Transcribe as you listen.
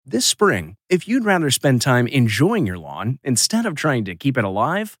This spring, if you'd rather spend time enjoying your lawn instead of trying to keep it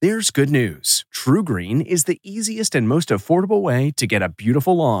alive, there's good news. TruGreen is the easiest and most affordable way to get a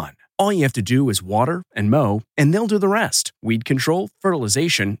beautiful lawn. All you have to do is water and mow, and they'll do the rest. Weed control,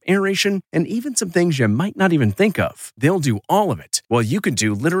 fertilization, aeration, and even some things you might not even think of. They'll do all of it, while you can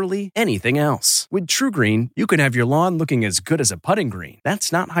do literally anything else. With TruGreen, you can have your lawn looking as good as a putting green.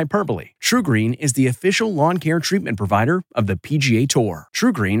 That's not hyperbole. TruGreen is the official lawn care treatment provider of the PGA Tour.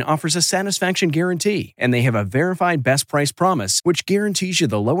 TruGreen offers a satisfaction guarantee, and they have a verified best price promise, which guarantees you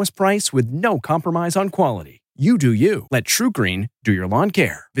the lowest price with no compromise on quality. You do you. Let TruGreen do your lawn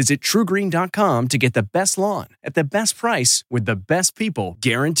care. Visit TruGreen.com to get the best lawn at the best price with the best people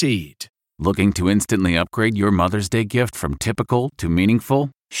guaranteed. Looking to instantly upgrade your Mother's Day gift from typical to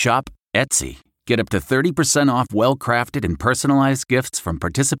meaningful? Shop Etsy. Get up to 30% off well-crafted and personalized gifts from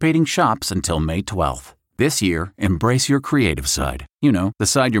participating shops until May 12th. This year, embrace your creative side. You know, the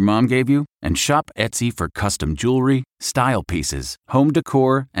side your mom gave you. And shop Etsy for custom jewelry, style pieces, home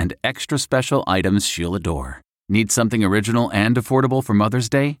decor, and extra special items she'll adore. Need something original and affordable for Mother's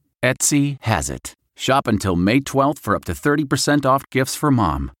Day? Etsy has it. Shop until May 12th for up to 30% off gifts for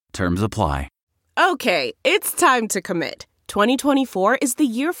mom. Terms apply. Okay, it's time to commit. 2024 is the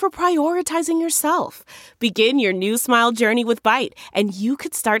year for prioritizing yourself. Begin your new smile journey with Byte, and you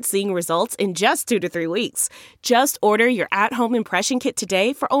could start seeing results in just 2 to 3 weeks. Just order your at-home impression kit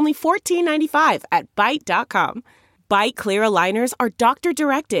today for only $14.95 at Byte.com. Byte Clear aligners are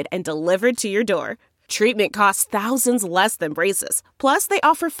doctor-directed and delivered to your door. Treatment costs thousands less than braces. Plus, they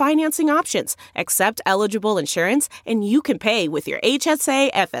offer financing options, accept eligible insurance, and you can pay with your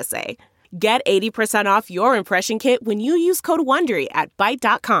HSA FSA. Get 80% off your impression kit when you use code WONDERY at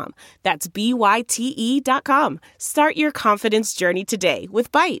Byte.com. That's BYTE.com. Start your confidence journey today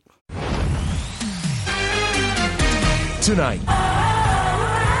with Byte. Tonight,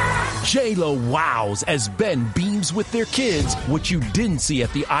 J-Lo wows as Ben beams with their kids what you didn't see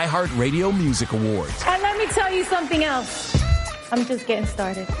at the iHeartRadio Music Awards. And let me tell you something else. I'm just getting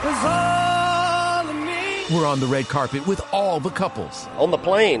started. We're on the red carpet with all the couples. On the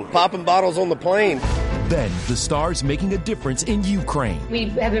plane, popping bottles on the plane. Then the stars making a difference in Ukraine. We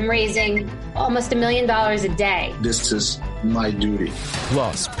have been raising almost $1 million a day. This is my duty.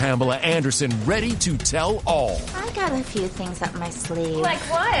 Plus, Pamela Anderson ready to tell all. I got a few things up my sleeve. Like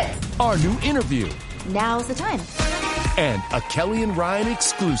what? Our new interview. Now's the time. And a Kelly and Ryan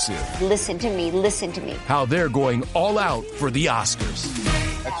exclusive. Listen to me, listen to me. How they're going all out for the Oscars.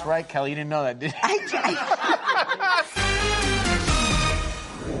 That's right, Kelly. You didn't know that, did you?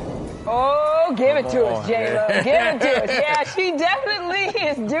 Oh, give it to us, J-Lo. Give it to us. Yeah, she definitely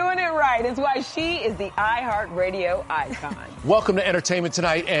is doing it right. It's why she is the iHeartRadio icon. Welcome to Entertainment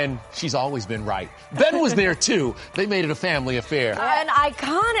Tonight, and she's always been right. Ben was there, too. They made it a family affair. An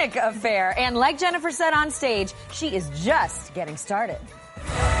iconic affair. And like Jennifer said on stage, she is just getting started.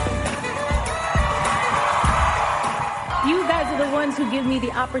 You guys are the ones who give me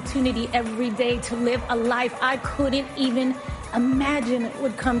the opportunity every day to live a life I couldn't even imagine it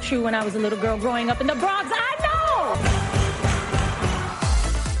would come true when I was a little girl growing up in the Bronx. I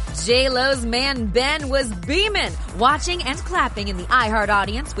know! J-Lo's man Ben was beaming, watching and clapping in the iHeart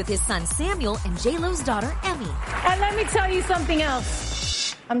audience with his son Samuel and J-Lo's daughter Emmy. And let me tell you something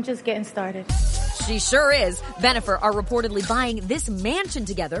else. I'm just getting started. She sure is. Bennifer are reportedly buying this mansion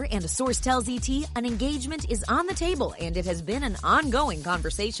together, and a source tells ET an engagement is on the table, and it has been an ongoing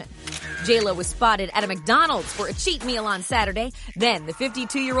conversation. J-Lo was spotted at a McDonald's for a cheat meal on Saturday. Then the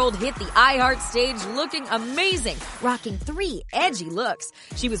 52-year-old hit the iHeart stage looking amazing, rocking 3 edgy looks.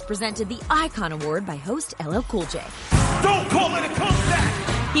 She was presented the Icon Award by host LL Cool J. Don't call it a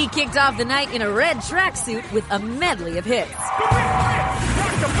comeback! He kicked off the night in a red tracksuit with a medley of hits.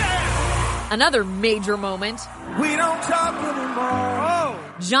 Another major moment. We don't talk anymore.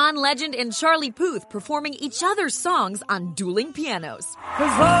 John Legend and Charlie Puth performing each other's songs on dueling pianos.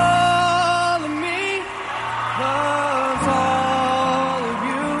 'Cause all of me loves all of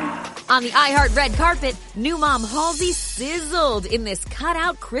you. On the iHeart red carpet, new mom Halsey sizzled in this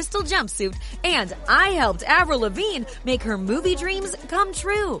cutout crystal jumpsuit, and I helped Avril Lavigne make her movie dreams come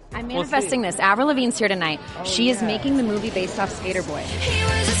true. I'm manifesting this. Avril Lavigne's here tonight. She is making the movie based off Skater Boy. He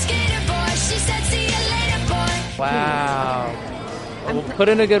was a skater boy. She said, see you later, boy. Wow. Put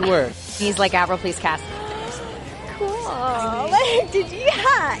in a good word. He's like, Avril, please cast. Cool.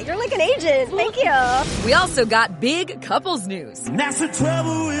 Yeah, you're like an agent. Thank you. We also got big couples news. And that's the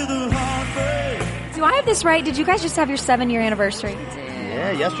trouble with a heartbreak. Do I have this right? Did you guys just have your 7-year anniversary?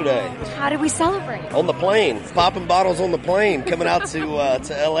 Yeah, yesterday. How did we celebrate? On the plane, popping bottles on the plane, coming out to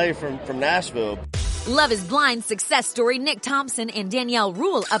L.A. from Nashville. Love is Blind success story. Nick Thompson and Danielle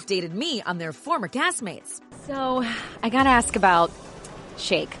Rule updated me on their former castmates. So, I gotta ask about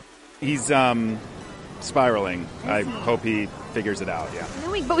Shake. He's, spiraling. I hope he figures it out, yeah.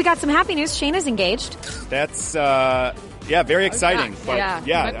 No, but we got some happy news. Shayna's engaged. That's, very exciting. But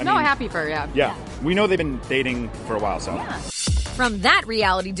happy for her, Yeah, we know they've been dating for a while, so. Yeah. From that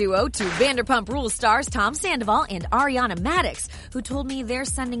reality duo to Vanderpump Rules stars Tom Sandoval and Ariana Madix, who told me they're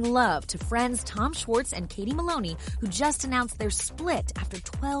sending love to friends Tom Schwartz and Katie Maloney, who just announced their split after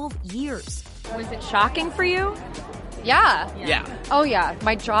 12 years. Was it shocking for you? Yeah. Oh, yeah.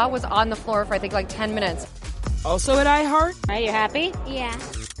 My jaw was on the floor for, I think, like 10 minutes. Also at iHeart, Are you happy? Yeah.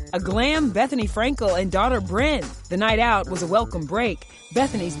 a glam Bethany Frankel and daughter Bryn. The night out was a welcome break.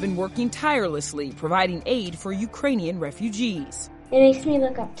 Bethany's been working tirelessly, providing aid for Ukrainian refugees. It makes me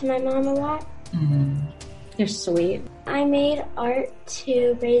look up to my mom a lot. You're sweet. I made art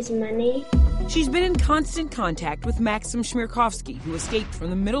to raise money. She's been in constant contact with Maxim Chmerkovsky, who escaped from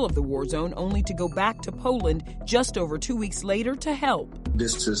the middle of the war zone only to go back to Poland just over 2 weeks later to help.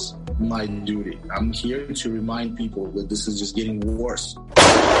 This is my duty. I'm here to remind people that this is just getting worse.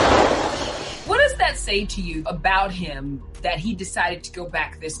 What does that say to you about him that he decided to go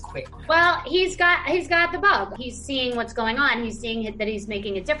back this quickly? Well, he's got the bug. He's seeing what's going on. He's seeing that he's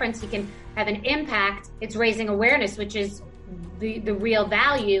making a difference. He can have an impact. It's raising awareness, which is the real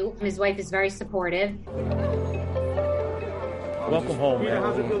value. His wife is very supportive. Welcome home,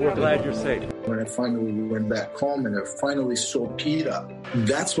 man. We're glad you're safe. When I finally went back home and I finally saw Peter,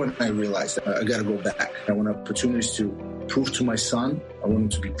 that's when I realized that I got to go back. I want opportunities to prove to my son. I want him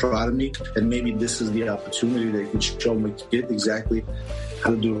to be proud of me. And maybe this is the opportunity that he can show my kid exactly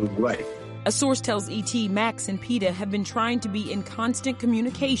how to do it right. A source tells ET Max and PETA have been trying to be in constant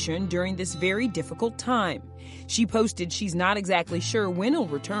communication during this very difficult time. She posted she's not exactly sure when he'll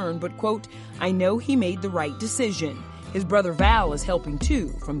return, but, quote, I know he made the right decision. His brother Val is helping, too,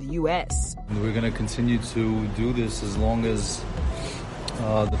 from the U.S. We're going to continue to do this as long as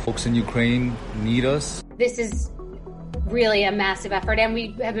the folks in Ukraine need us. This is really a massive effort, and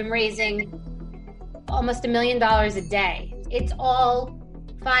we have been raising almost $1 million a day. It's all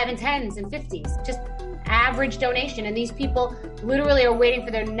 5 and 10s and 50s, just average donation, and these people literally are waiting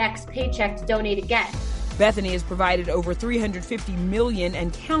for their next paycheck to donate again. Bethany has provided over $350 million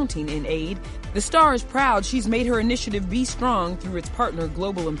and counting in aid. The star is proud she's made her initiative Be Strong through its partner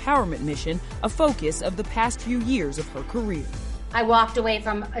Global Empowerment Mission a focus of the past few years of her career. I walked away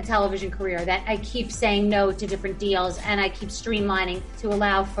from a television career that I keep saying no to different deals, and I keep streamlining to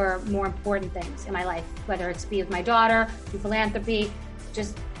allow for more important things in my life, whether it's be with my daughter, do philanthropy,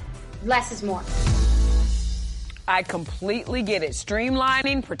 just less is more. I completely get it.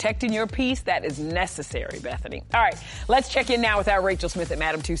 Streamlining, protecting your peace, that is necessary, Bethany. All right, let's check in now with our Rachel Smith at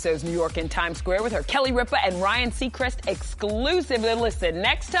Madame Tussauds New York in Times Square with her Kelly Ripa and Ryan Seacrest exclusively. Listen,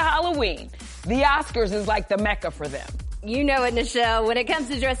 next to Halloween, the Oscars is like the Mecca for them. You know it, Nichelle. When it comes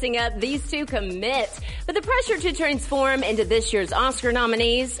to dressing up, these two commit. But the pressure to transform into this year's Oscar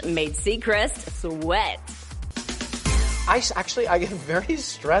nominees made Seacrest sweat. I get very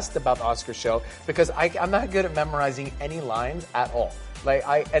stressed about the Oscar show because I'm not good at memorizing any lines at all.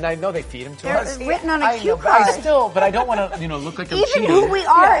 I know they feed them to us. They're written on a cue card. But I don't want to, look like I'm cheating. Even who we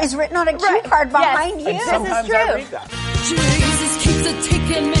are is written on a cue card behind you. And sometimes this is true. I read that. Jesus keeps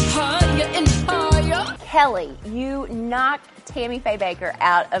taking me higher and higher. Kelly, you knocked Tammy Faye Baker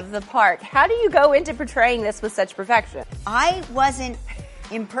out of the park. How do you go into portraying this with such perfection? I wasn't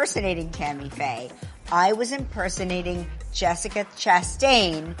impersonating Tammy Faye. I was impersonating Jessica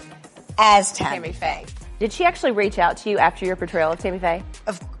Chastain as Tammy Faye. Did she actually reach out to you after your portrayal of Tammy Faye?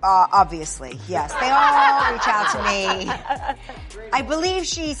 Obviously, yes. They all reach out to me. I believe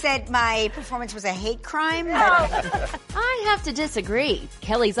she said my performance was a hate crime. I have to disagree.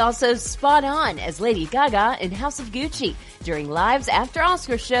 Kelly's also spot on as Lady Gaga in House of Gucci during Live's After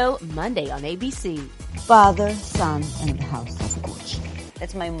Oscar show Monday on ABC. Father, Son, and the House of Gucci.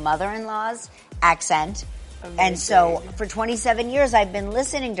 That's my mother-in-law's accent. Amazing. And so for 27 years I've been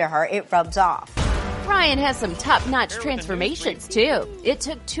listening to her. It rubs off. Ryan has some top-notch transformations, too. It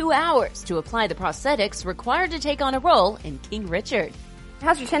took 2 hours to apply the prosthetics required to take on a role in King Richard.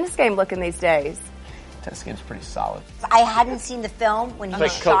 How's your tennis game looking these days? Tennis game's pretty solid. I hadn't seen the film when he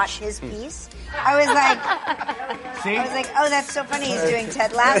shot his piece. I was like, oh, that's so funny. He's doing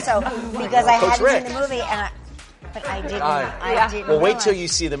Ted Lasso because I hadn't seen the movie, but I didn't. I didn't. Well, wait till you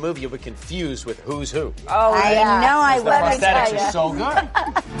see the movie. You'll be confused with who's who. Oh, I know I will. The prosthetics are so good.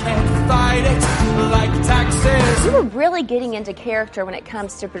 Can't fight it. like taxes. You were really getting into character when it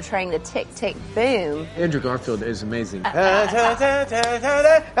comes to portraying the tick-tick-boom. Andrew Garfield is amazing. I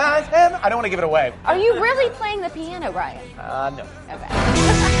don't want to give it away. Are you really playing the piano, Ryan? No.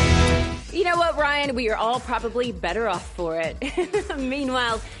 Okay. You know what, Ryan? We are all probably better off for it.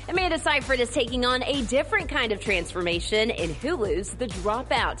 Meanwhile, Amanda Seyfried is taking on a different kind of transformation in Hulu's The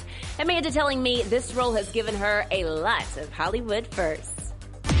Dropout. Amanda telling me this role has given her a lot of Hollywood firsts.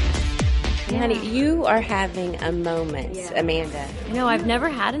 Yeah. Honey, you are having a moment, Amanda. No, I've never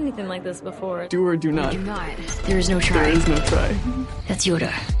had anything like this before. Do or do not. Do not. There is no try. There is no try. That's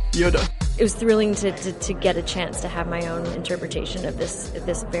Yoda. Yoda. It was thrilling to get a chance to have my own interpretation of this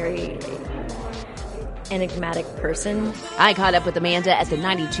very enigmatic person. I caught up with Amanda at the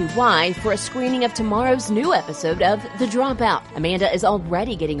 92Y for a screening of tomorrow's new episode of The Dropout. Amanda is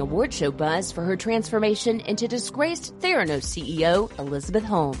already getting award show buzz for her transformation into disgraced Theranos CEO Elizabeth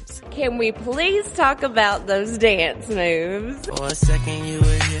Holmes. Can we please talk about those dance moves? For a second you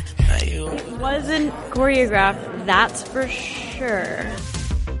were here, now you... It wasn't choreographed, that's for sure.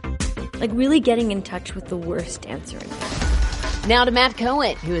 Like really getting in touch with the worst dancer in me. Now to Matt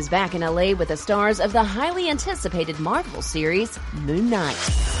Cohen, who is back in LA with the stars of the highly anticipated Marvel series, Moon Knight.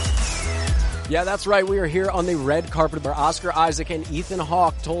 Yeah, that's right. We are here on the red carpet where Oscar Isaac and Ethan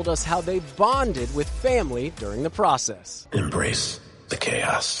Hawke told us how they bonded with family during the process. Embrace the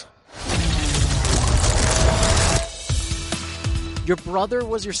chaos. Your brother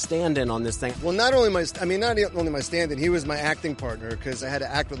was your stand-in on this thing. Well, not only my stand-in, he was my acting partner because I had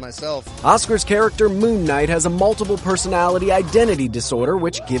to act with myself. Oscar's character Moon Knight has a multiple personality identity disorder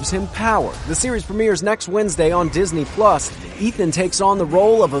which gives him power. The series premieres next Wednesday on Disney+. Ethan takes on the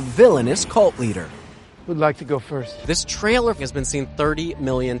role of a villainous cult leader. Who'd like to go first? This trailer has been seen 30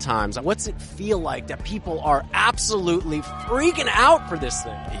 million times. What's it feel like that people are absolutely freaking out for this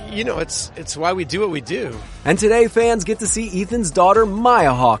thing? You know, it's why we do what we do. And today, fans get to see Ethan's daughter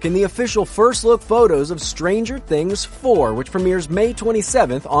Maya Hawke in the official first look photos of Stranger Things 4, which premieres May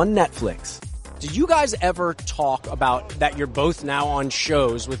 27th on Netflix. Did you guys ever talk about that you're both now on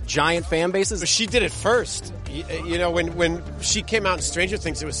shows with giant fan bases? She did it first. You know, when she came out in Stranger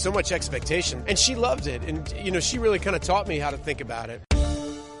Things, there was so much expectation. And she loved it. And, you know, she really kind of taught me how to think about it.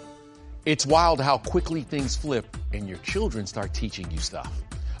 It's wild how quickly things flip and your children start teaching you stuff.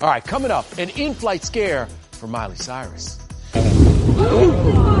 All right, coming up, an in-flight scare for Miley Cyrus.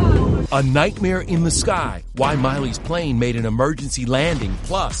 A nightmare in the sky. Why Miley's plane made an emergency landing.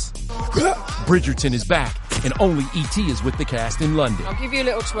 Plus, Bridgerton is back, and only E.T. is with the cast in London. I'll give you a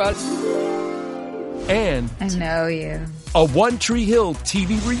little twirl. And I know you. A One Tree Hill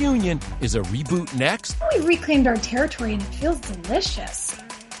TV reunion is a reboot next. We reclaimed our territory, and it feels delicious.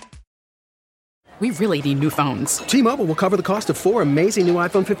 We really need new phones. T-Mobile will cover the cost of 4 amazing new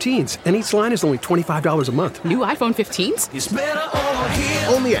iPhone 15s, and each line is only $25 a month. New iPhone 15s? It's better over here.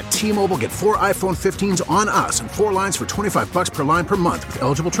 Only at T-Mobile, get 4 iPhone 15s on us and 4 lines for $25 per line per month with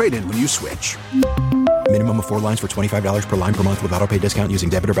eligible trade-in when you switch. Minimum of 4 lines for $25 per line per month with autopay discount using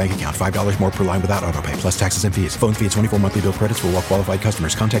debit or bank account. $5 more per line without autopay, plus taxes and fees. Phone fee at 24 monthly bill credits for well-qualified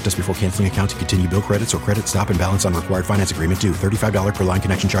customers. Contact us before canceling account to continue bill credits or credit stop and balance on required finance agreement due. $35 per line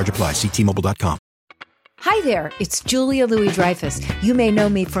connection charge applies. See T-Mobile.com. Hi there, it's Julia Louis-Dreyfus. You may know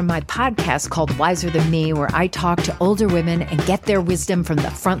me from my podcast called Wiser Than Me, where I talk to older women and get their wisdom from the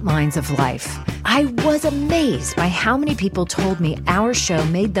front lines of life. I was amazed by how many people told me our show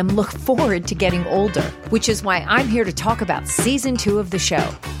made them look forward to getting older, which is why I'm here to talk about season 2 of the show.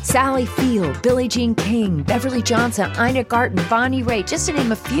 Sally Field, Billie Jean King, Beverly Johnson, Ina Garten, Bonnie Raitt, just to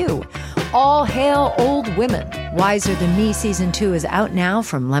name a few. All hail old women. Wiser Than Me season 2 is out now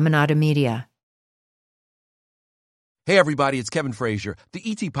from Lemonada Media. Hey everybody, it's Kevin Frazier. The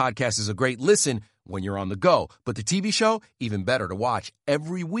ET Podcast is a great listen when you're on the go, but the TV show, even better to watch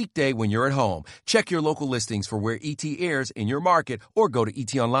every weekday when you're at home. Check your local listings for where ET airs in your market or go to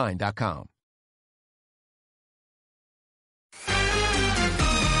etonline.com.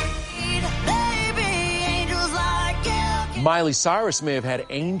 Miley Cyrus may have had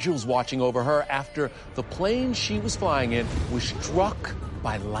angels watching over her after the plane she was flying in was struck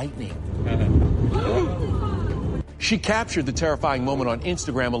by lightning. She captured the terrifying moment on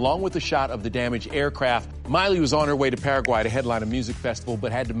Instagram along with a shot of the damaged aircraft. Miley was on her way to Paraguay to headline a music festival,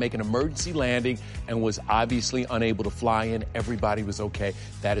 but had to make an emergency landing and was obviously unable to fly in. Everybody was okay.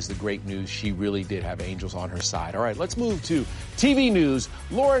 That is the great news. She really did have angels on her side. All right, let's move to TV news.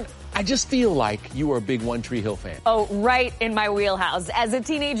 Lauren, I just feel like you were a big One Tree Hill fan. Oh, right in my wheelhouse. As a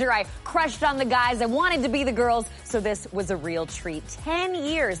teenager, I crushed on the guys. I wanted to be the girls, so this was a real treat. 10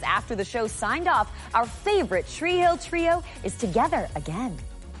 years after the show signed off, our favorite Tree Hill trio is together again.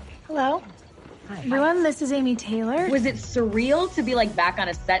 Hello. Everyone, this is Amy Taylor. Was it surreal to be like back on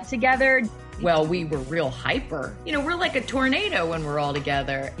a set together? Well, we were real hyper. You know, we're like a tornado when we're all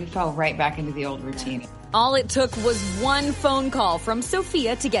together. We fell right back into the old routine. All it took was one phone call from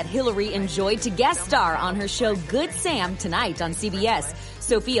Sophia to get Hillary and Joy to guest star on her show Good Sam tonight on CBS.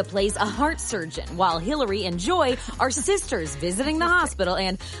 Sophia plays a heart surgeon, while Hillary and Joy are sisters visiting the hospital,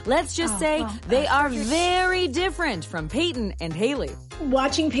 and let's just say they are very different from Peyton and Haley.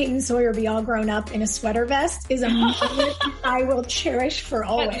 Watching Peyton Sawyer be all grown up in a sweater vest is a moment I will cherish for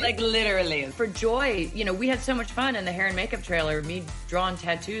always. Like literally. For Joy, you know, we had so much fun in the hair and makeup trailer, me drawing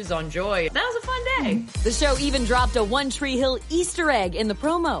tattoos on Joy. That was a fun day. The show even dropped a One Tree Hill Easter egg in the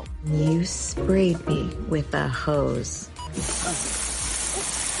promo. You sprayed me with a hose.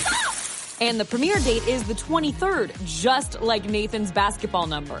 And the premiere date is the 23rd, just like Nathan's basketball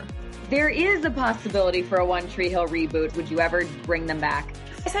number. There is a possibility for a One Tree Hill reboot. Would you ever bring them back?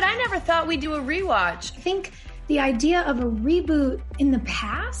 I said I never thought we'd do a rewatch. I think the idea of a reboot in the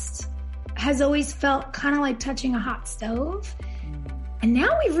past has always felt kind of like touching a hot stove. And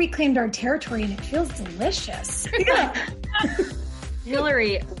now we've reclaimed our territory and it feels delicious.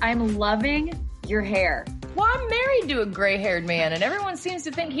 Hillary, I'm loving your hair. Well, I'm married to a gray-haired man, and everyone seems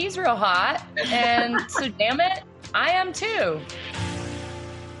to think he's real hot. And so, damn it, I am too.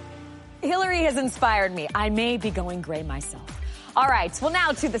 Hillary has inspired me. I may be going gray myself. All right, well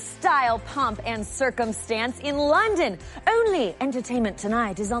now to the style, pomp, and circumstance in London. Only entertainment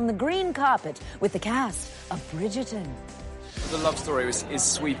tonight is on the green carpet with the cast of Bridgerton. The love story is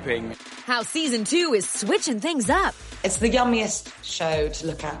sweeping. How season 2 is switching things up. It's the yummiest show to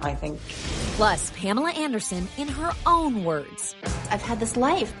look at, I think. Plus, Pamela Anderson in her own words. I've had this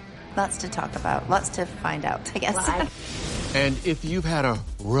life. Lots to talk about. Lots to find out, I guess. And if you've had a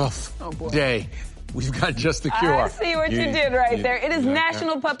rough day, we've got just the cure. I see what you did right there. It is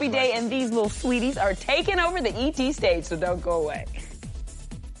National Puppy Day, and these little sweeties are taking over the ET stage, so don't go away.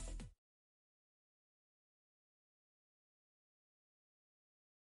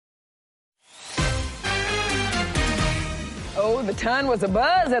 Oh, the ton was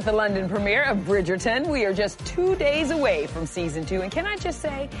abuzz at the London premiere of Bridgerton. We are just 2 days away from season 2, and can I just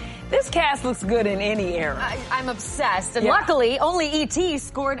say, this cast looks good in any era. I'm obsessed, and luckily, only E.T.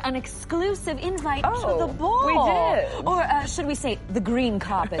 scored an exclusive invite to the ball. We did. Or should we say, the green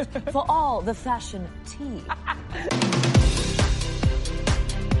carpet for all the fashion tea.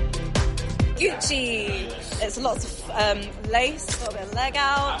 Gucci. It's lots of lace, got a bit of leg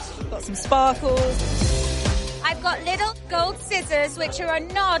out, got some sparkles. I've got little gold scissors, which are a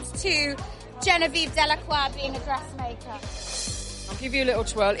nod to Genevieve Delacroix being a dressmaker. I'll give you a little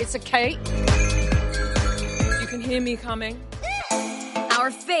twirl. It's a cake. You can hear me coming.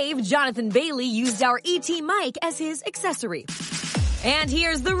 Our fave, Jonathan Bailey, used our E.T. mic as his accessory. And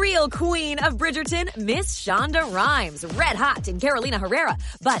here's the real queen of Bridgerton, Miss Shonda Rhimes, red hot in Carolina Herrera.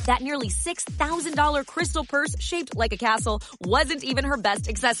 But that nearly $6,000 crystal purse shaped like a castle wasn't even her best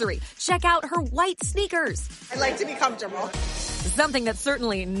accessory. Check out her white sneakers. I like to be comfortable. Something that's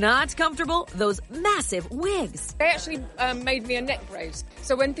certainly not comfortable, those massive wigs. They actually made me a neck brace.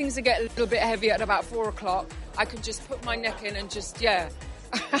 So when things get a little bit heavy at about 4 o'clock, I can just put my neck in and just, Kim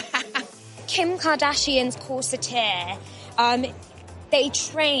Kardashian's corseteer, they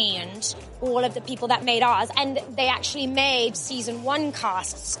trained all of the people that made ours, and they actually made season 1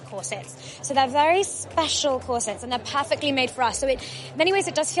 cast's corsets. So they're very special corsets, and they're perfectly made for us. So in many ways,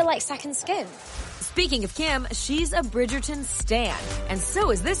 it does feel like second skin. Speaking of Kim, she's a Bridgerton stan, and so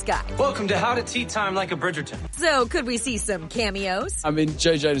is this guy. Welcome to How to Tea Time Like a Bridgerton. So could we see some cameos? I mean,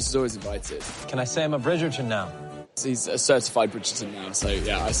 Joe Jonas is always invited. Can I say I'm a Bridgerton now? He's a certified Bridgerton now, so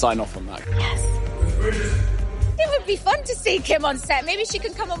yeah, I sign off on that. Yes. It would be fun to see Kim on set. Maybe she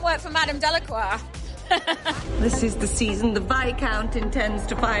can come and work for Madame Delacroix. This is the season the Viscount intends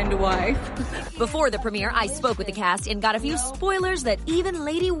to find a wife. Before the premiere, I spoke with the cast and got a few spoilers that even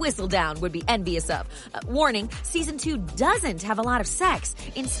Lady Whistledown would be envious of. Warning, season 2 doesn't have a lot of sex.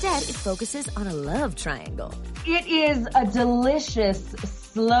 Instead, it focuses on a love triangle. It is a delicious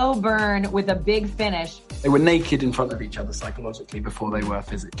slow burn with a big finish. They were naked in front of each other psychologically before they were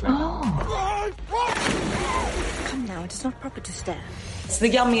physically. Come now, it is not proper to stare. It's the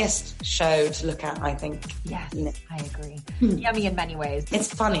yummiest show to look at, I think. Yes, I agree. Yummy in many ways.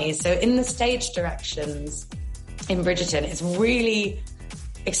 It's funny. So in the stage directions in Bridgerton, it's really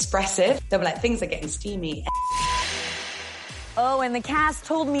expressive. They were like, things are getting steamy. Oh, and the cast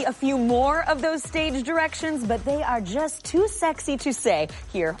told me a few more of those stage directions, but they are just too sexy to say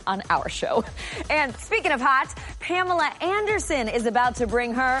here on our show. And speaking of hot, Pamela Anderson is about to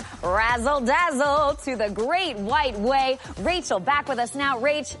bring her razzle-dazzle to the Great White Way. Rachel, back with us now.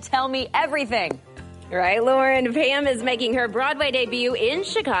 Rach, tell me everything. Right, Lauren. Pam is making her Broadway debut in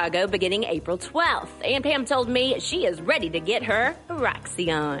Chicago beginning April 12th. And Pam told me she is ready to get her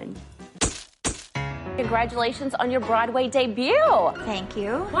Roxy on. Congratulations on your Broadway debut. Thank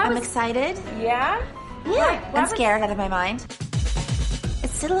you. I'm excited. Yeah? Yeah. I'm scared out of my mind.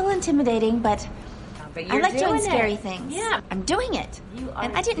 It's still a little intimidating, but I like doing scary things. Yeah. I'm doing it.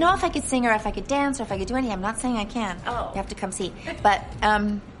 And I didn't know if I could sing or if I could dance or if I could do anything. I'm not saying I can. Oh. You have to come see. But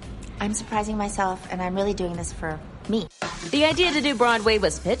I'm surprising myself, and I'm really doing this for me. The idea to do Broadway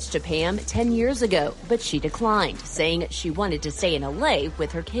was pitched to Pam 10 years ago, but she declined, saying she wanted to stay in LA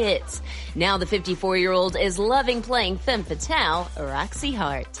with her kids. Now the 54-year-old is loving playing femme fatale, Roxy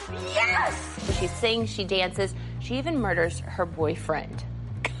Hart. Yes! She sings, she dances, she even murders her boyfriend.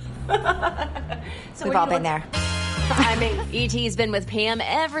 We've all been there. I mean, E.T.'s been with Pam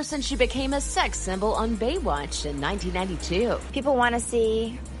ever since she became a sex symbol on Baywatch in 1992. People want to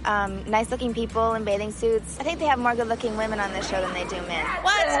see nice-looking people in bathing suits. I think they have more good-looking women on this show than they do men.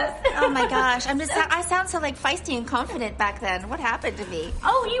 What? Oh my gosh! I sound so like feisty and confident back then. What happened to me?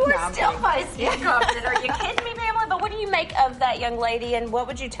 Oh, you are still feisty and confident. Are you kidding me, Pamela? But what do you make of that young lady, and what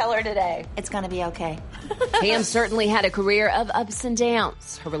would you tell her today? It's going to be okay. Pam certainly had a career of ups and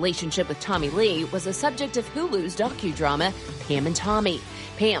downs. Her relationship with Tommy Lee was a subject of Hulu's docudrama, Pam and Tommy.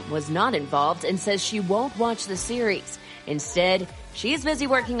 Pam was not involved and says she won't watch the series. Instead, she is busy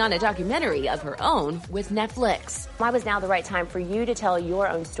working on a documentary of her own with Netflix. Why was now the right time for you to tell your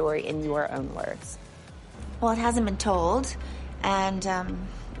own story in your own words? Well, it hasn't been told, and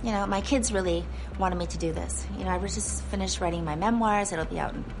my kids really wanted me to do this. I was just finished writing my memoirs. It'll be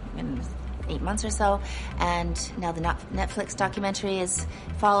out in 8 months or so, and now the Netflix documentary is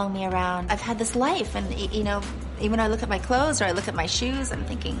following me around. I've had this life, and even when I look at my clothes or I look at my shoes, I'm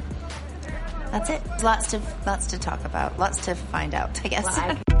thinking, that's it. Lots to talk about, lots to find out, I guess.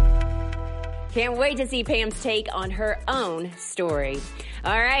 Can't wait to see Pam's take on her own story.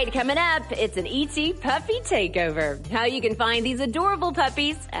 All right, coming up, it's an E.T. Puppy Takeover. How you can find these adorable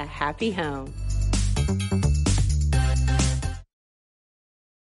puppies a happy home.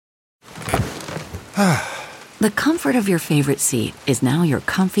 The comfort of your favorite seat is now your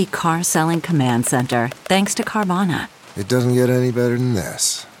comfy car selling command center, thanks to Carvana. It doesn't get any better than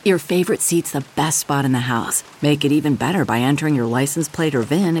this. Your favorite seat's the best spot in the house. Make it even better by entering your license plate or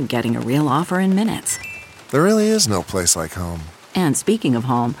VIN and getting a real offer in minutes. There really is no place like home. And speaking of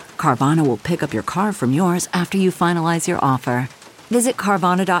home, Carvana will pick up your car from yours after you finalize your offer. Visit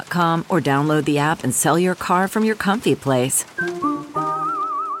Carvana.com or download the app and sell your car from your comfy place.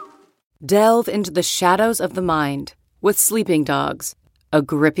 Delve into the shadows of the mind with Sleeping Dogs, a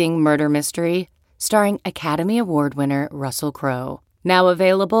gripping murder mystery starring Academy Award winner Russell Crowe. Now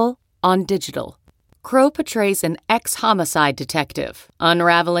available on digital. Crowe portrays an ex-homicide detective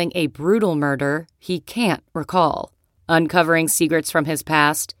unraveling a brutal murder he can't recall. Uncovering secrets from his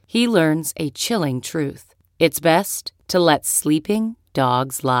past, he learns a chilling truth. It's best to let sleeping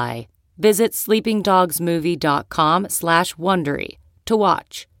dogs lie. Visit sleepingdogsmovie.com/Wondery to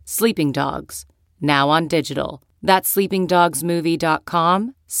watch Sleeping Dogs, now on digital. That's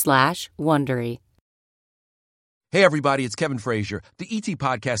sleepingdogsmovie.com/Wondery. Hey everybody, it's Kevin Frazier. The ET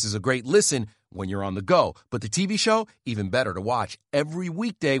Podcast is a great listen when you're on the go, but the TV show, even better to watch every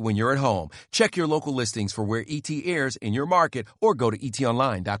weekday when you're at home. Check your local listings for where ET airs in your market or go to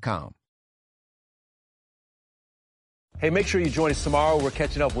etonline.com. Hey, make sure you join us tomorrow. We're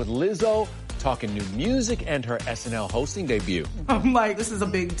catching up with Lizzo, talking new music and her SNL hosting debut. I'm like, this is a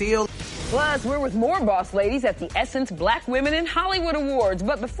big deal. Plus, we're with more boss ladies at the Essence Black Women in Hollywood Awards.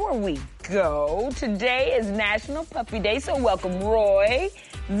 But before we go, today is National Puppy Day, so welcome Roy,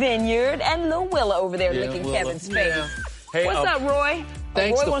 Vineyard, and Lil Willa over there licking Willa. Kevin's face. Yeah. Hey, What's up, Roy?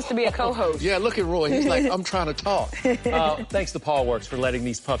 Thanks Roy wants to be a co-host. Yeah, look at Roy. He's like, I'm trying to talk. Thanks to Paul Works for letting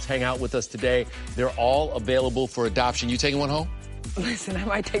these pups hang out with us today. They're all available for adoption. You taking one home? Listen, I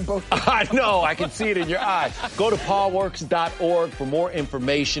might take both. I know. I can see it in your eyes. Go to paulworks.org for more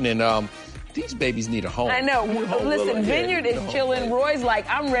information. And these babies need a home. I know. Listen, Vineyard is chilling. Roy's like,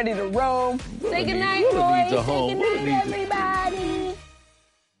 I'm ready to roam. Say goodnight, Roy. Say goodnight, everybody.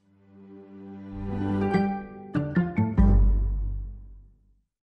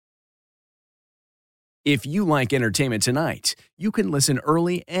 If you like Entertainment Tonight, you can listen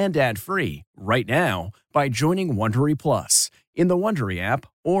early and ad-free right now by joining Wondery Plus in the Wondery app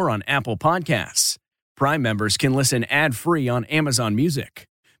or on Apple Podcasts. Prime members can listen ad-free on Amazon Music.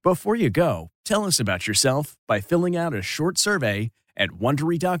 Before you go, tell us about yourself by filling out a short survey at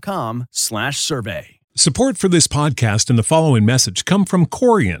Wondery.com/survey. Support for this podcast and the following message come from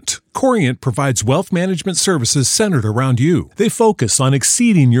Corient. Corient provides wealth management services centered around you. They focus on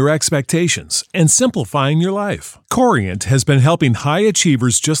exceeding your expectations and simplifying your life. Corient has been helping high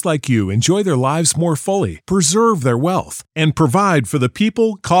achievers just like you enjoy their lives more fully, preserve their wealth, and provide for the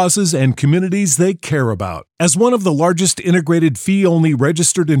people, causes, and communities they care about. As one of the largest integrated fee-only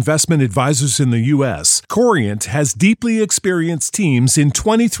registered investment advisors in the U.S., Corient has deeply experienced teams in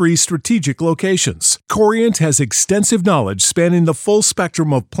 23 strategic locations. Corient has extensive knowledge spanning the full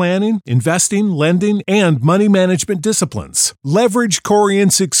spectrum of planning, investing, lending, and money management disciplines. Leverage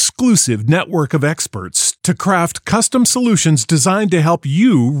Corient's exclusive network of experts to craft custom solutions designed to help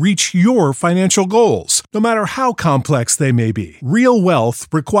you reach your financial goals, no matter how complex they may be. Real wealth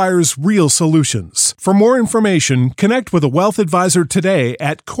requires real solutions. For more information, connect with a wealth advisor today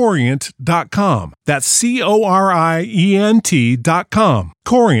at Corient.com. That's Corient.com.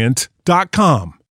 Corient.com.